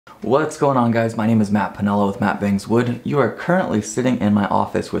What's going on, guys? My name is Matt Pinella with MattBangsWood. You are currently sitting in my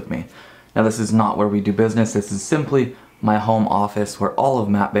office with me. Now, this is not where we do business. This is simply my home office where all of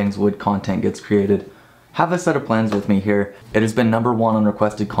MattBangsWood content gets created. Have a set of plans with me here. It has been #1 on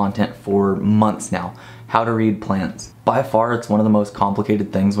requested content for months now. How to read plans. By far, it's one of the most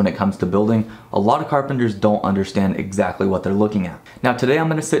complicated things when it comes to building. A lot of carpenters don't understand exactly what they're looking at. Now today I'm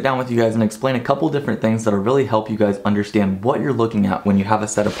going to sit down with you guys and explain a couple different things that'll really help you guys understand what you're looking at when you have a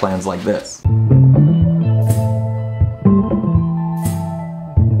set of plans like this.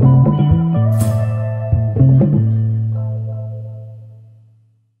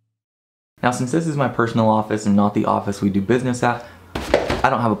 Now, since this is my personal office and not the office we do business at, I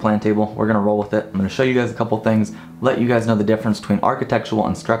don't have a plan table. We're gonna roll with it. I'm gonna show you guys a couple things, let you guys know the difference between architectural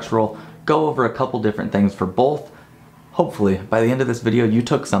and structural, go over a couple different things for both. Hopefully, by the end of this video, you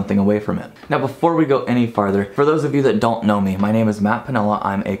took something away from it. Now, before we go any farther, for those of you that don't know me, my name is Matt Pinella.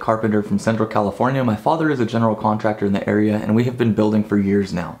 I'm a carpenter from Central California. My father is a general contractor in the area, and we have been building for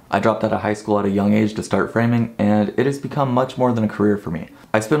years now. I dropped out of high school at a young age to start framing, and it has become much more than a career for me.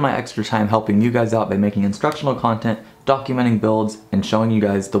 I spend my extra time helping you guys out by making instructional content, documenting builds, and showing you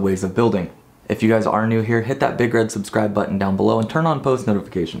guys the ways of building. If you guys are new here, hit that big red subscribe button down below and turn on post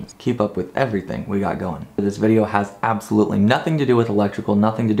notifications. Keep up with everything we got going. This video has absolutely nothing to do with electrical,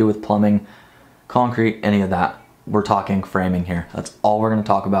 nothing to do with plumbing, concrete, any of that. We're talking framing here. That's all we're gonna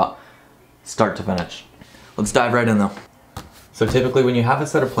talk about, start to finish. Let's dive right in though. So typically when you have a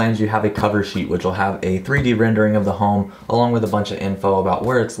set of plans, you have a cover sheet, which will have a 3D rendering of the home, along with a bunch of info about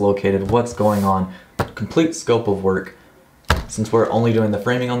where it's located, what's going on, complete scope of work. Since we're only doing the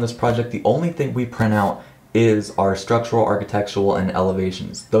framing on this project, the only thing we print out is our structural, architectural, and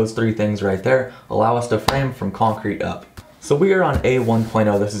elevations. Those three things right there allow us to frame from concrete up. So we are on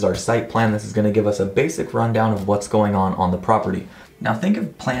A1.0. This is our site plan. This is going to give us a basic rundown of what's going on the property. Now think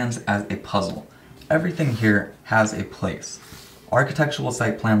of plans as a puzzle. Everything here has a place. Architectural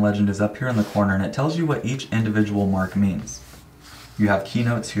site plan legend is up here in the corner, and it tells you what each individual mark means. You have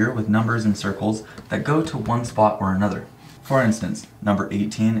keynotes here with numbers and circles that go to one spot or another. For instance, number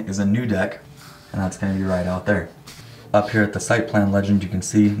 18 is a new deck, and that's going to be right out there. Up here at the site plan legend, you can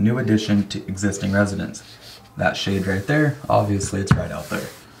see new addition to existing residence. That shade right there, obviously it's right out there.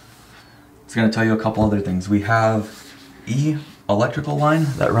 It's going to tell you a couple other things. We have E electrical line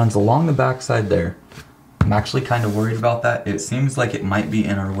that runs along the backside there. I'm actually kind of worried about that. It seems like it might be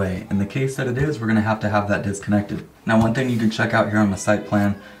in our way. In the case that it is, we're going to have that disconnected. Now, one thing you can check out here on the site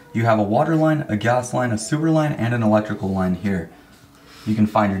plan, you have a water line, a gas line, a sewer line, and an electrical line here. You can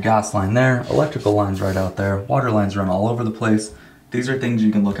find your gas line there, electrical lines right out there, water lines run all over the place. These are things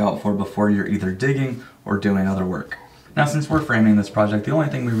you can look out for before you're either digging or doing other work. Now, since we're framing this project, the only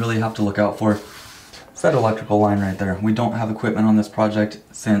thing we really have to look out for is that electrical line right there. We don't have equipment on this project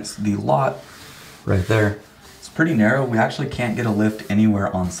since the lot right there, it's pretty narrow. We actually can't get a lift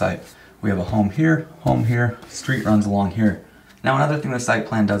anywhere on site. We have a home here, street runs along here. Now, another thing the site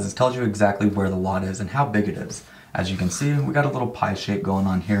plan does is tells you exactly where the lot is and how big it is. As you can see, we got a little pie shape going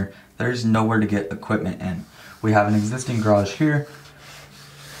on here. There's nowhere to get equipment in. We have an existing garage here,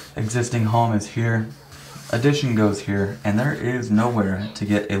 existing home is here, addition goes here, and there is nowhere to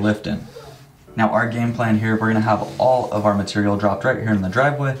get a lift in. Now, our game plan here, we're gonna have all of our material dropped right here in the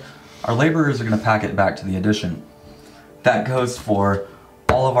driveway. Our laborers are gonna pack it back to the addition. That goes for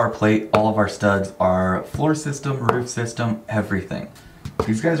all of our plate, all of our studs, our floor system, roof system, everything.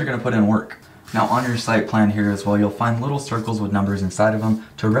 These guys are gonna put in work. Now, on your site plan here as well, you'll find little circles with numbers inside of them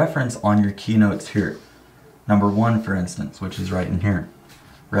to reference on your keynotes here. Number 1, for instance, which is right in here.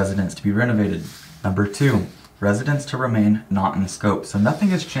 Residence to be renovated. Number 2, residence to remain not in scope. So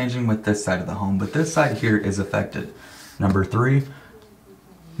nothing is changing with this side of the home, but this side here is affected. Number 3,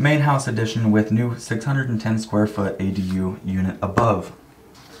 main house addition with new 610 square foot ADU unit above.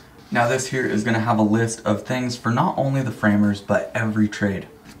 Now this here is going to have a list of things for not only the framers, but every trade.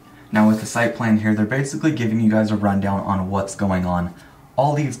 Now with the site plan here, they're basically giving you guys a rundown on what's going on.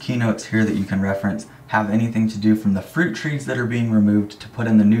 All these keynotes here that you can reference have anything to do from the fruit trees that are being removed to put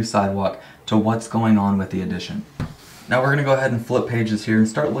in the new sidewalk to what's going on with the addition. Now we're going to go ahead and flip pages here and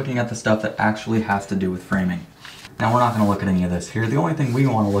start looking at the stuff that actually has to do with framing. Now we're not going to look at any of this here. The only thing we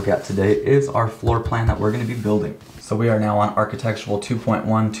want to look at today is our floor plan that we're going to be building. So we are now on Architectural 2.1.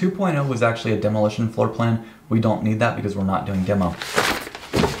 2.0 was actually a demolition floor plan. We don't need that because we're not doing demo.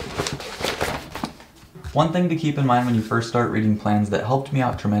 One thing to keep in mind when you first start reading plans that helped me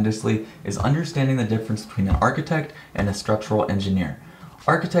out tremendously is understanding the difference between an architect and a structural engineer.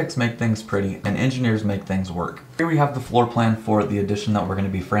 Architects make things pretty and engineers make things work. Here we have the floor plan for the addition that we're going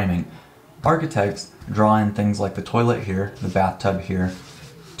to be framing. Architects draw in things like the toilet here, the bathtub here,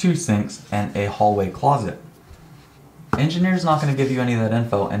 2 sinks, and a hallway closet. Engineer's not going to give you any of that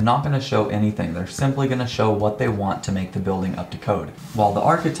info and not going to show anything. They're simply going to show what they want to make the building up to code. While the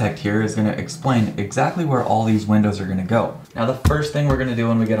architect here is going to explain exactly where all these windows are going to go. Now the first thing we're going to do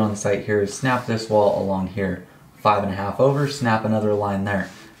when we get on site here is snap this wall along here. 5.5 over, snap another line there.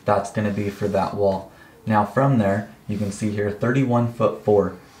 That's going to be for that wall. Now from there, you can see here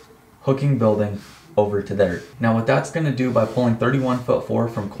 31'4", hooking building over to there. Now what that's going to do by pulling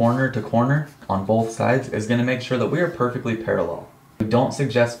 31'4" from corner to corner on both sides is going to make sure that we are perfectly parallel. We don't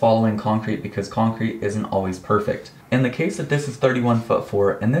suggest following concrete because concrete isn't always perfect. In the case that this is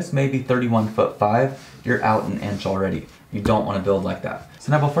 31'4" and this may be 31'5", you're out an inch already. You don't want to build like that.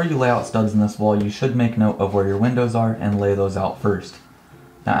 So now before you lay out studs in this wall, you should make note of where your windows are and lay those out first.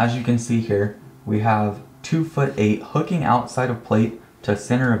 Now as you can see here, we have 2'8" hooking outside of plate to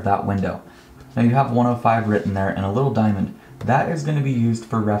center of that window. Now you have 105 written there and a little diamond. That is going to be used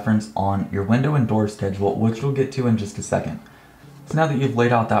for reference on your window and door schedule, which we'll get to in just a second. So now that you've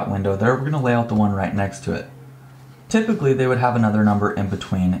laid out that window there, we're going to lay out the one right next to it. Typically they would have another number in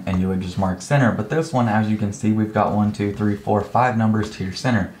between and you would just mark center, but this one, as you can see, we've got 1, 2, 3, 4, 5 numbers to your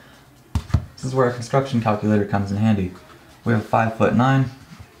center. This is where a construction calculator comes in handy. We have 5'9",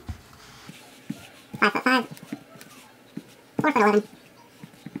 5'5", 4'11",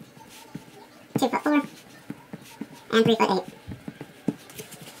 2'4", and 3'8".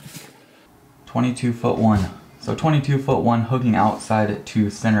 22'1". So 22'1" hooking outside to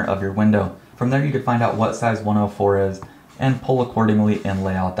center of your window. From there you could find out what size 104 is and pull accordingly and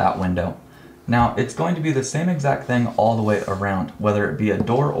lay out that window. Now it's going to be the same exact thing all the way around, whether it be a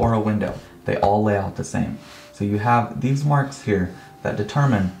door or a window. They all lay out the same. So you have these marks here that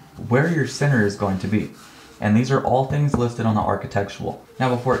determine where your center is going to be. And these are all things listed on the architectural. Now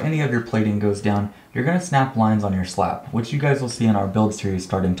before any of your plating goes down, you're going to snap lines on your slab, which you guys will see in our build series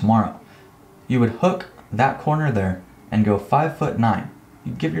starting tomorrow. You would hook that corner there and go 5'9".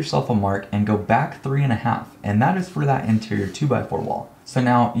 You give yourself a mark and go back 3.5, and that is for that interior 2x4 wall. So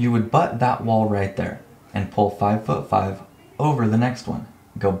now you would butt that wall right there and pull 5'5" over the next one.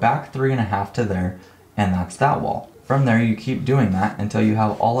 Go back 3.5 to there, and that's that wall. From there you keep doing that until you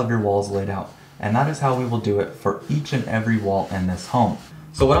have all of your walls laid out. And that is how we will do it for each and every wall in this home.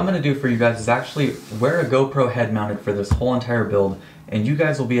 So what I'm going to do for you guys is actually wear a GoPro head mounted for this whole entire build, and you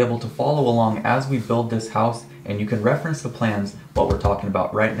guys will be able to follow along as we build this house, and you can reference the plans, what we're talking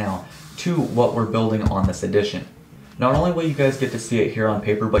about right now, to what we're building on this addition. Not only will you guys get to see it here on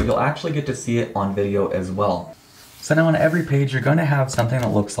paper, but you'll actually get to see it on video as well. So now on every page you're going to have something that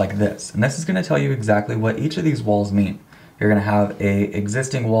looks like this, and this is going to tell you exactly what each of these walls mean. You're going to have a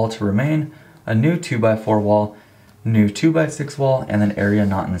existing wall to remain, a new 2x4 wall, new 2x6 wall, and then area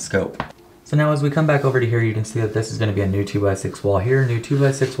not in the scope. So now as we come back over to here, you can see that this is going to be a new 2x6 wall here, new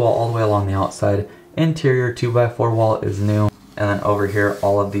 2x6 wall all the way along the outside, interior 2x4 wall is new, and then over here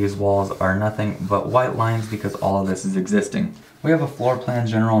all of these walls are nothing but white lines because all of this is existing. We have a floor plan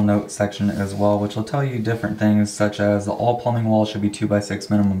general notes section as well, which will tell you different things such as all plumbing walls should be 2x6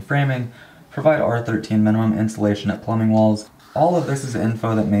 minimum framing, provide R13 minimum insulation at plumbing walls. All of this is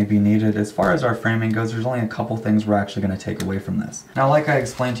info that may be needed. As far as our framing goes, there's only a couple things we're actually going to take away from this. Now, like I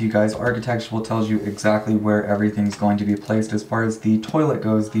explained to you guys, architectural tells you exactly where everything's going to be placed as far as the toilet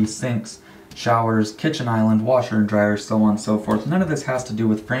goes, the sinks, showers, kitchen island, washer and dryer, so on and so forth. None of this has to do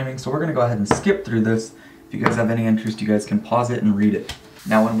with framing, so we're going to go ahead and skip through this. If you guys have any interest, you guys can pause it and read it.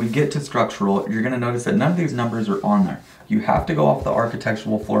 Now, when we get to structural, you're going to notice that none of these numbers are on there. You have to go off the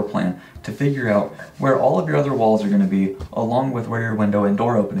architectural floor plan to figure out where all of your other walls are going to be, along with where your window and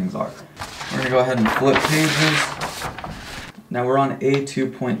door openings are. We're going to go ahead and flip pages. Now we're on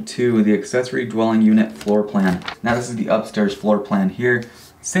A2.2, the accessory dwelling unit floor plan. Now this is the upstairs floor plan here.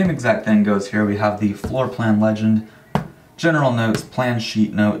 Same exact thing goes here. We have the floor plan legend, general notes, plan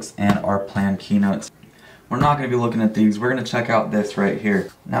sheet notes, and our plan keynotes. We're not going to be looking at these. We're going to check out this right here.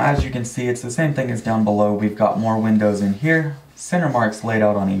 Now as you can see, it's the same thing as down below. We've got more windows in here. Center marks laid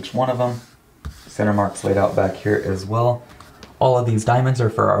out on each one of them. Center marks laid out back here as well. All of these diamonds are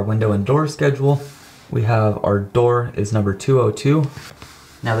for our window and door schedule. We have our door is number 202.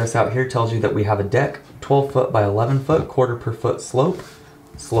 Now this out here tells you that we have a deck, 12 foot by 11 foot, quarter per foot slope,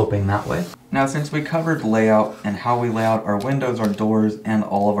 sloping that way. Now since we covered layout and how we lay out our windows, our doors, and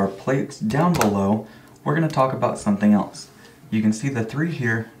all of our plates down below, we're going to talk about something else. You can see the 3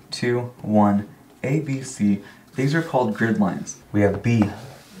 here, 2, 1, A, B, C. These are called grid lines. We have B,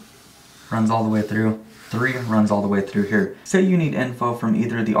 runs all the way through, 3 runs all the way through here. Say you need info from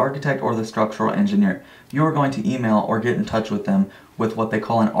either the architect or the structural engineer. You are going to email or get in touch with them with what they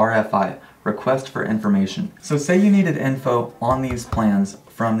call an RFI, request for information. So say you needed info on these plans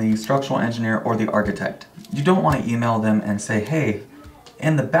from the structural engineer or the architect. You don't want to email them and say, hey,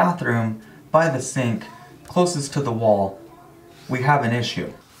 in the bathroom by the sink closest to the wall, we have an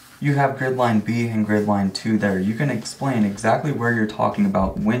issue. You have grid line B and grid line 2 there. You can explain exactly where you're talking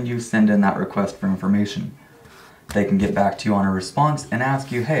about when you send in that request for information. They can get back to you on a response and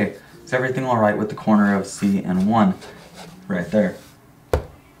ask you, hey, is everything alright with the corner of C and 1? Right there.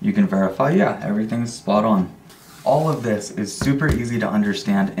 You can verify, yeah, everything's spot on. All of this is super easy to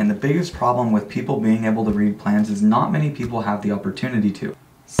understand, and the biggest problem with people being able to read plans is not many people have the opportunity to.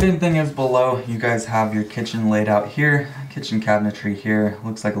 Same thing as below, you guys have your kitchen laid out here, kitchen cabinetry here,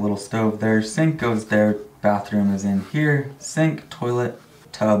 looks like a little stove there, sink goes there, bathroom is in here, sink, toilet,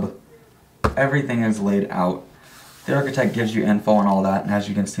 tub, everything is laid out. The architect gives you info on all that, and as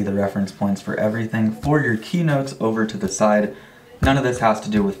you can see the reference points for everything. For your keynotes over to the side, none of this has to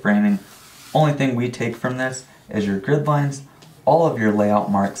do with framing. Only thing we take from this is your grid lines, all of your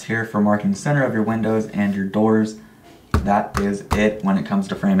layout marks here for marking center of your windows and your doors. That is it when it comes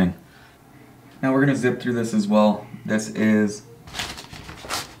to framing. Now we're going to zip through this as well. This is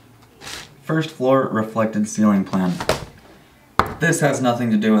first floor reflected ceiling plan. This has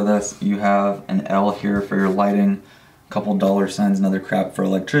nothing to do with us. You have an L here for your lighting, a couple dollar signs and other crap for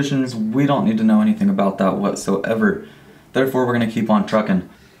electricians. We don't need to know anything about that whatsoever. Therefore we're going to keep on trucking.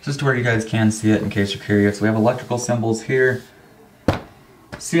 Just where you guys can see it in case you're curious. We have electrical symbols here,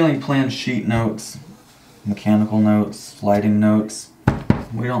 ceiling plan sheet notes, mechanical notes, lighting notes.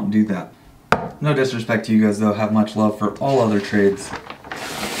 We don't do that. No disrespect to you guys though, have much love for all other trades.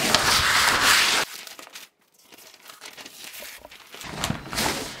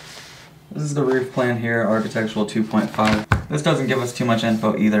 This is the roof plan here, architectural 2.5. This doesn't give us too much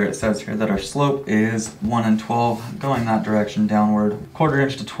info either. It says here that our slope is 1 and 12 going that direction downward. 1/4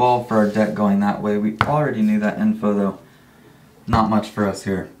 inch to 12 for our deck going that way. We already knew that info though. Not much for us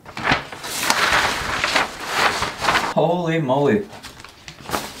here. Holy moly.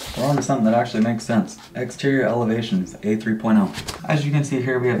 We're on to something that actually makes sense. Exterior elevations, A3.0. As you can see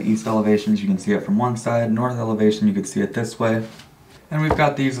here, we have east elevations. You can see it from one side. North elevation, you can see it this way. And we've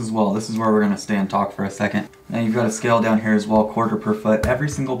got these as well. This is where we're going to stay and talk for a second. Now you've got a scale down here as well, 1/4 per foot. Every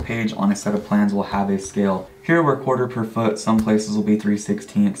single page on a set of plans will have a scale. Here we're 1/4 per foot. Some places will be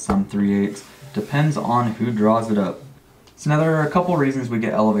 3/16, some 3/8. Depends on who draws it up. So now there are a couple reasons we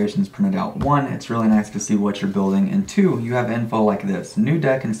get elevations printed out. One, it's really nice to see what you're building. And two, you have info like this. New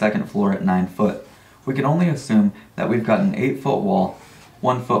deck and second floor at 9 foot. We can only assume that we've got an 8-foot wall,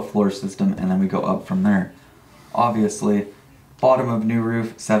 1-foot floor system, and then we go up from there. Obviously, bottom of new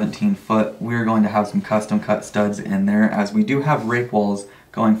roof, 17 foot. We're going to have some custom cut studs in there as we do have rake walls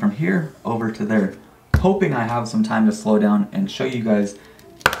going from here over to there. Hoping I have some time to slow down and show you guys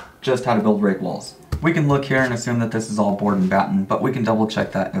just how to build rake walls. We can look here and assume that this is all board and batten, but we can double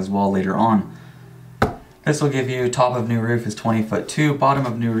check that as well later on. This will give you top of new roof is 20 foot 2, bottom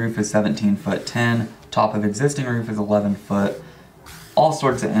of new roof is 17 foot 10, top of existing roof is 11 foot. All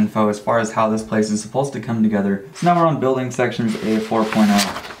sorts of info as far as how this place is supposed to come together. So now we're on building sections A 4.0.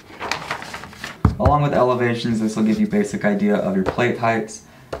 Along with elevations, this will give you a basic idea of your plate heights.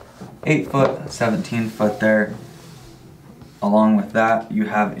 8 foot, 17 foot there. Along with that, you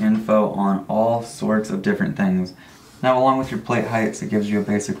have info on all sorts of different things. Now along with your plate heights, it gives you a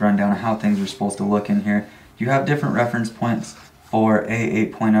basic rundown of how things are supposed to look in here. You have different reference points for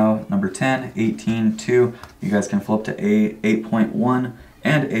A 8.0, number 10, 18, 2. You guys can flip to A 8.1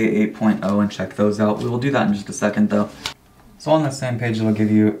 and A 8.0 and check those out. We will do that in just a second though. So on the same page, it'll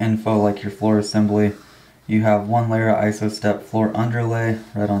give you info like your floor assembly. You have 1 layer iso step floor underlay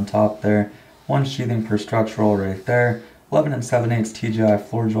right on top there. 1 sheathing per structural right there. 11 and 7/8 TGI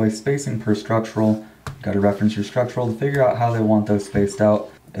floor joist spacing per structural. Got to reference your structural to figure out how they want those spaced out.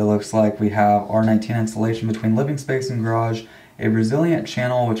 It looks like we have R19 insulation between living space and garage, a resilient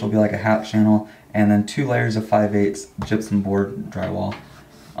channel which will be like a hat channel, and then 2 layers of 5/8 gypsum board drywall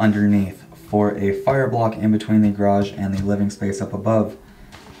underneath for a fire block in between the garage and the living space up above.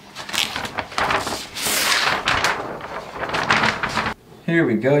 Here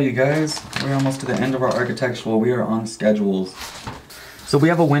we go, you guys. We're almost to the end of our architectural. We are on schedules. So we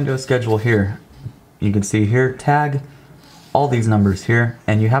have a window schedule here. You can see here, tag, all these numbers here,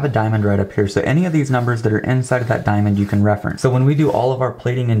 and you have a diamond right up here. So any of these numbers that are inside of that diamond you can reference. So when we do all of our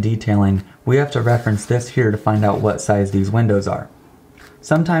plating and detailing, we have to reference this here to find out what size these windows are.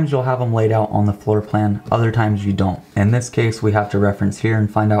 Sometimes you'll have them laid out on the floor plan, other times you don't. In this case, we have to reference here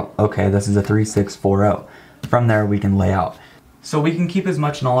and find out, okay, this is a 3640. From there we can lay out. So we can keep as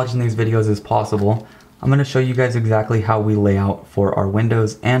much knowledge in these videos as possible. I'm going to show you guys exactly how we lay out for our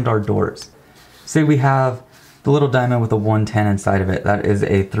windows and our doors. Say we have the little diamond with a 110 inside of it. That is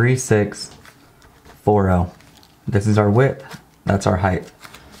a 3640. This is our width. That's our height.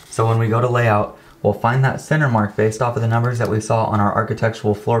 So when we go to layout, we'll find that center mark based off of the numbers that we saw on our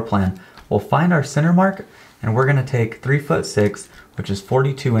architectural floor plan. We'll find our center mark and we're going to take 3'6", which is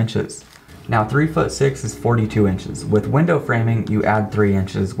 42 inches. Now 3'6" is 42 inches. With window framing, you add 3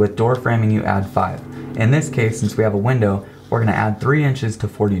 inches. With door framing, you add 5. In this case, since we have a window, we're going to add 3 inches to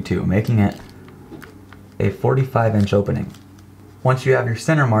 42, making it a 45-inch opening. Once you have your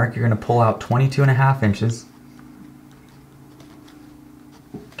center mark, you're going to pull out 22.5 inches.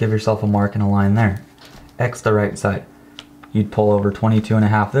 Give yourself a mark and a line there. X the right side. You'd pull over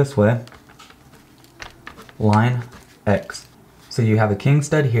 22.5 this way. Line X. So you have a king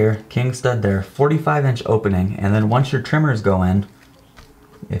stud here, king stud there, 45-inch opening, and then once your trimmers go in,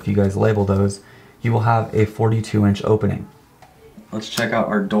 if you guys label those, you will have a 42-inch opening. Let's check out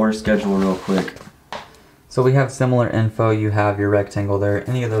our door schedule real quick. So we have similar info. You have your rectangle there.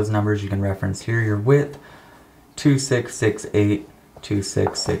 Any of those numbers you can reference here. Your width, 2668,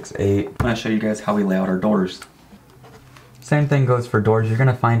 2668. I'm going to show you guys how we lay out our doors. Same thing goes for doors. You're going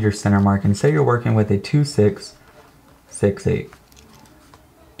to find your center mark and say you're working with a 2668.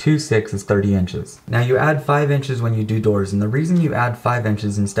 26 is 30 inches. Now you add 5 inches when you do doors, and the reason you add 5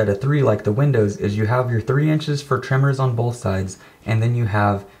 inches instead of 3 like the windows is you have your 3 inches for trimmers on both sides, and then you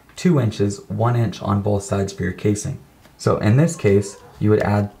have 2 inches, 1 inch on both sides for your casing. So in this case, you would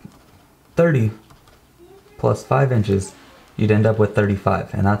add 30 plus 5 inches, you'd end up with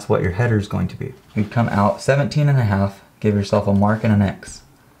 35, and that's what your header is going to be. You'd come out 17.5, give yourself a mark and an X.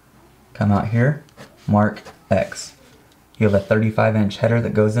 Come out here, mark X. You have a 35-inch header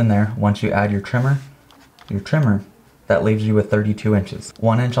that goes in there. Once you add your trimmer, that leaves you with 32 inches.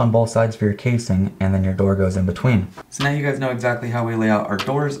 1 inch on both sides for your casing, and then your door goes in between. So now you guys know exactly how we lay out our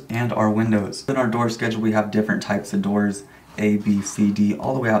doors and our windows. In our door schedule, we have different types of doors, A, B, C, D,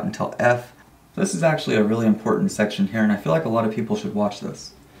 all the way out until F. This is actually a really important section here, and I feel like a lot of people should watch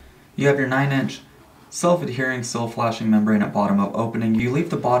this. You have your 9-inch self-adhering sill flashing membrane at bottom of opening. You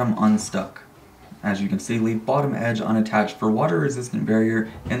leave the bottom unstuck. As you can see, leave bottom edge unattached for water-resistant barrier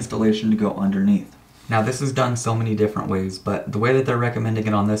installation to go underneath. Now this is done so many different ways, but the way that they're recommending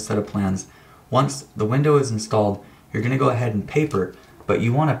it on this set of plans, once the window is installed, you're going to go ahead and paper, but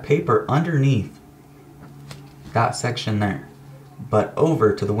you want to paper underneath that section there, but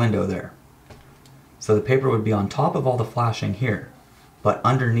over to the window there. So the paper would be on top of all the flashing here, but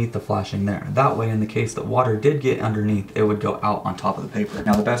underneath the flashing there. That way, in the case that water did get underneath, it would go out on top of the paper.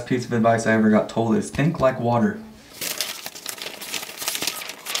 Now the best piece of advice I ever got told is think like water.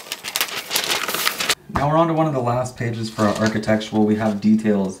 Now we're on to one of the last pages for our architectural. We have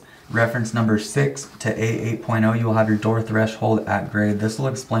details. Reference number 6 to A8.0, you will have your door threshold at grade. This will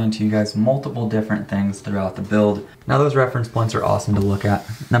explain to you guys multiple different things throughout the build. Now those reference points are awesome to look at.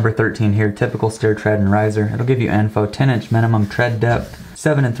 Number 13 here, typical stair tread and riser. It'll give you info, 10-inch minimum tread depth,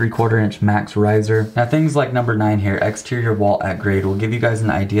 7 3/4-inch max riser. Now things like number 9 here, exterior wall at grade, will give you guys an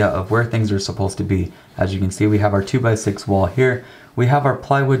idea of where things are supposed to be. As you can see, we have our 2x6 wall here. We have our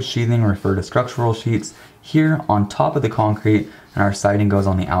plywood sheathing, refer to structural sheets, here on top of the concrete, and our siding goes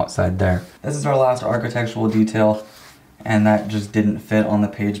on the outside there. This is our last architectural detail, and that just didn't fit on the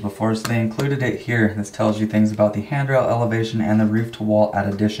page before, so they included it here. This tells you things about the handrail elevation and the roof to wall at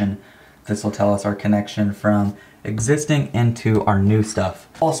addition. This will tell us our connection from existing into our new stuff.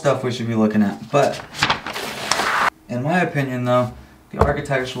 All stuff we should be looking at, but in my opinion though, the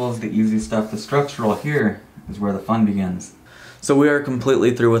architectural is the easy stuff. The structural here is where the fun begins. So we are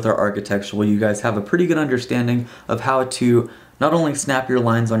completely through with our architectural. You guys have a pretty good understanding of how to not only snap your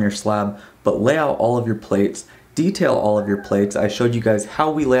lines on your slab, but lay out all of your plates, detail all of your plates. I showed you guys how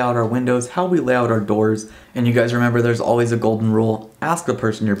we lay out our windows, how we lay out our doors, and you guys remember there's always a golden rule. Ask the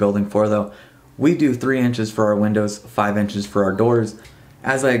person you're building for though. We do 3 inches for our windows, 5 inches for our doors.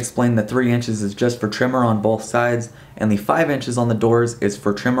 As I explained, the 3 inches is just for trimmer on both sides, and the 5 inches on the doors is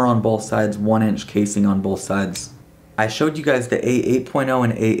for trimmer on both sides, 1 inch casing on both sides. I showed you guys the A8.0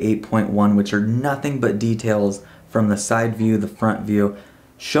 and A8.1, which are nothing but details from the side view, the front view,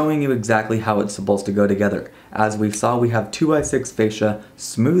 showing you exactly how it's supposed to go together. As we saw, we have 2x6 fascia,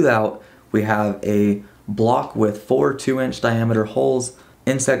 smooth out. We have a block with 4 2-inch diameter holes,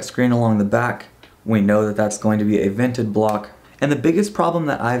 insect screen along the back. We know that that's going to be a vented block. And the biggest problem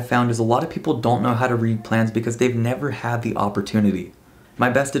that I've found is a lot of people don't know how to read plans because they've never had the opportunity. My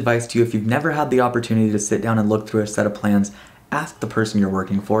best advice to you, if you've never had the opportunity to sit down and look through a set of plans, ask the person you're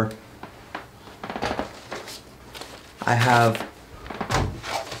working for. I have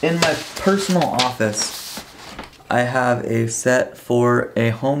in my personal office, I have a set for a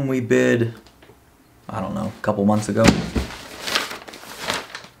home we bid, I don't know, a couple months ago.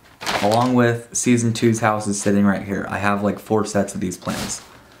 Along with season 2's house is sitting right here. I have like 4 sets of these plans.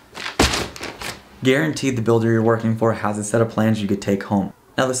 Guaranteed the builder you're working for has a set of plans you could take home.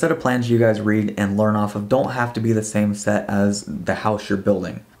 Now the set of plans you guys read and learn off of don't have to be the same set as the house you're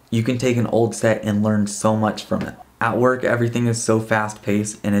building. You can take an old set and learn so much from it. At work, everything is so fast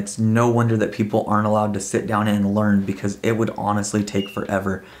paced, and it's no wonder that people aren't allowed to sit down and learn, because it would honestly take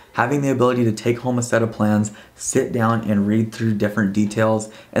forever. Having the ability to take home a set of plans, sit down and read through different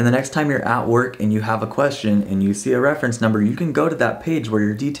details, and the next time you're at work and you have a question and you see a reference number, you can go to that page where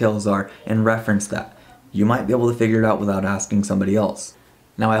your details are and reference that. You might be able to figure it out without asking somebody else.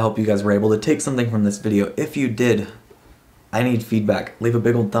 Now I hope you guys were able to take something from this video. If you did, I need feedback. Leave a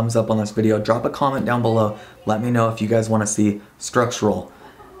big old thumbs up on this video. Drop a comment down below. Let me know if you guys want to see structural.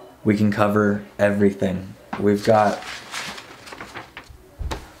 We can cover everything. We've got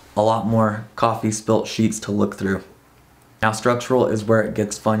a lot more coffee spilt sheets to look through. Now structural is where it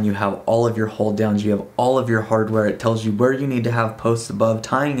gets fun. You have all of your hold downs, you have all of your hardware. It tells you where you need to have posts above,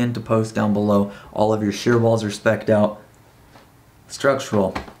 tying into posts down below. All of your shear walls are spec'd out.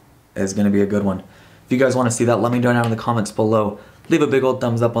 Structural is going to be a good one. If you guys want to see that, let me know down in the comments below. Leave a big old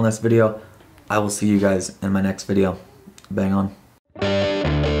thumbs up on this video. I will see you guys in my next video. Bang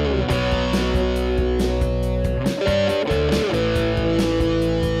on.